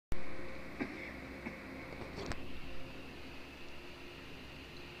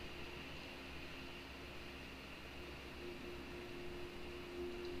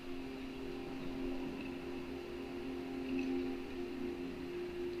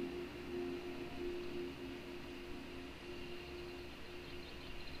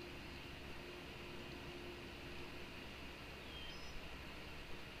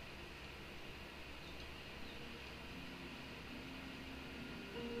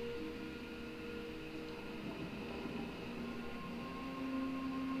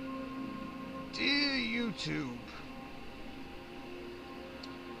YouTube.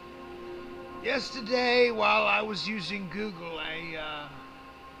 Yesterday, while I was using Google, I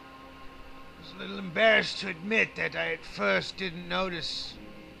was a little embarrassed to admit that I at first didn't notice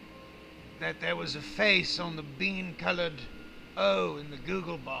that there was a face on the bean-colored O in the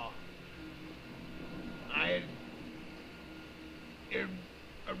Google bar. I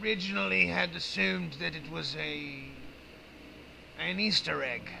originally had assumed that it was an Easter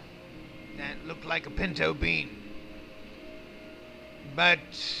egg that looked like a pinto bean. But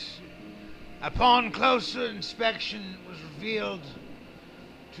upon closer inspection, it was revealed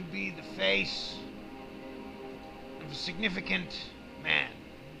to be the face of a significant man.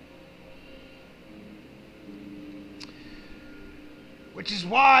 Which is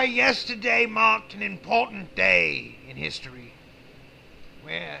why yesterday marked an important day in history,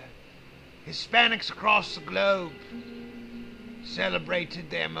 where Hispanics across the globe celebrated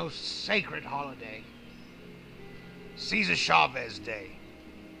their most sacred holiday, Chavez Day.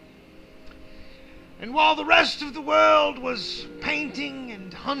 And while the rest of the world was painting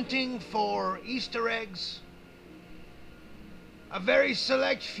and hunting for Easter eggs, a very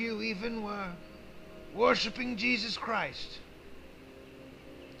select few even were worshiping Jesus Christ.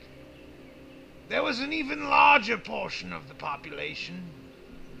 There was an even larger portion of the population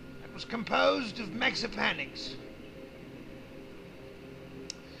that was composed of Mexipanics.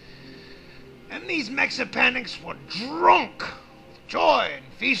 And these Mexipanics were drunk with joy and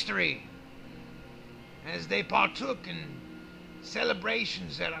feastery as they partook in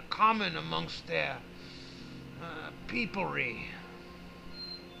celebrations that are common amongst their peoplery.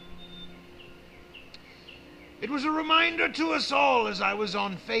 It was a reminder to us all as I was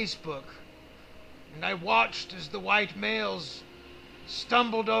on Facebook and I watched as the white males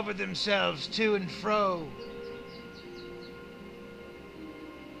stumbled over themselves to and fro,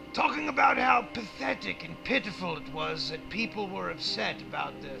 talking about how pathetic and pitiful it was that people were upset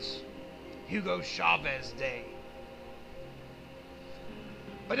about this Hugo Chavez Day.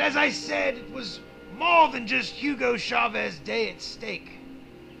 But as I said, it was more than just Hugo Chavez Day at stake.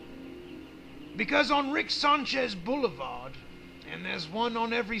 Because on Rick Sanchez Boulevard, and there's one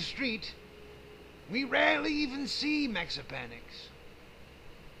on every street, we rarely even see Mexipanics.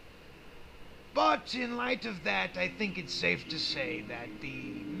 But in light of that, I think it's safe to say that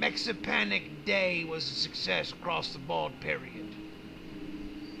the Mexipanic Day was a success across the board, period.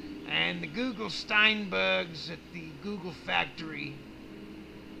 And the Google Steinbergs at the Google factory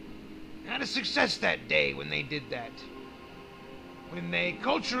had a success that day when they did that. When they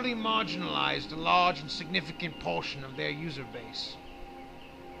culturally marginalized a large and significant portion of their user base.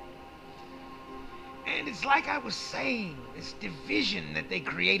 And it's like I was saying, this division that they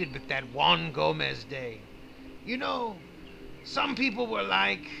created with that Juan Gomez Day. You know, some people were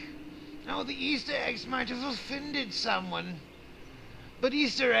like, oh, the Easter eggs might have offended someone. But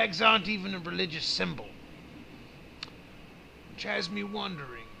Easter eggs aren't even a religious symbol. Which has me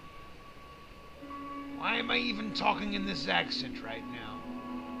wondering, why am I even talking in this accent right now?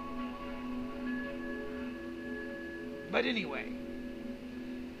 But anyway,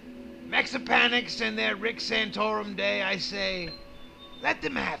 Mexipanics and their Rick Santorum Day, I say, let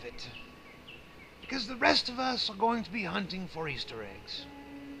them have it. Because the rest of us are going to be hunting for Easter eggs.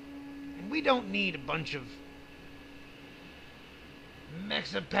 And we don't need a bunch of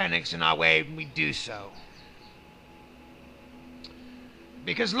Mexipanics in our way when we do so.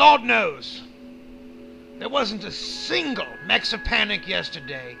 Because Lord knows, there wasn't a single Mexipanic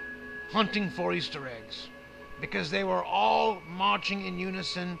yesterday hunting for Easter eggs. Because they were all marching in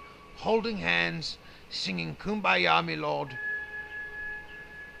unison, holding hands, singing Kumbaya, me Lord,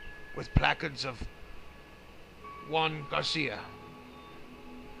 with placards of Juan Garcia,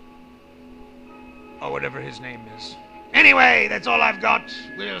 or whatever his name is. Anyway, that's all I've got.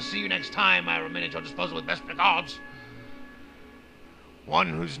 We'll see you next time. I remain at your disposal with best regards. One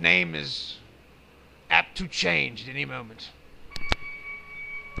whose name is apt to change at any moment.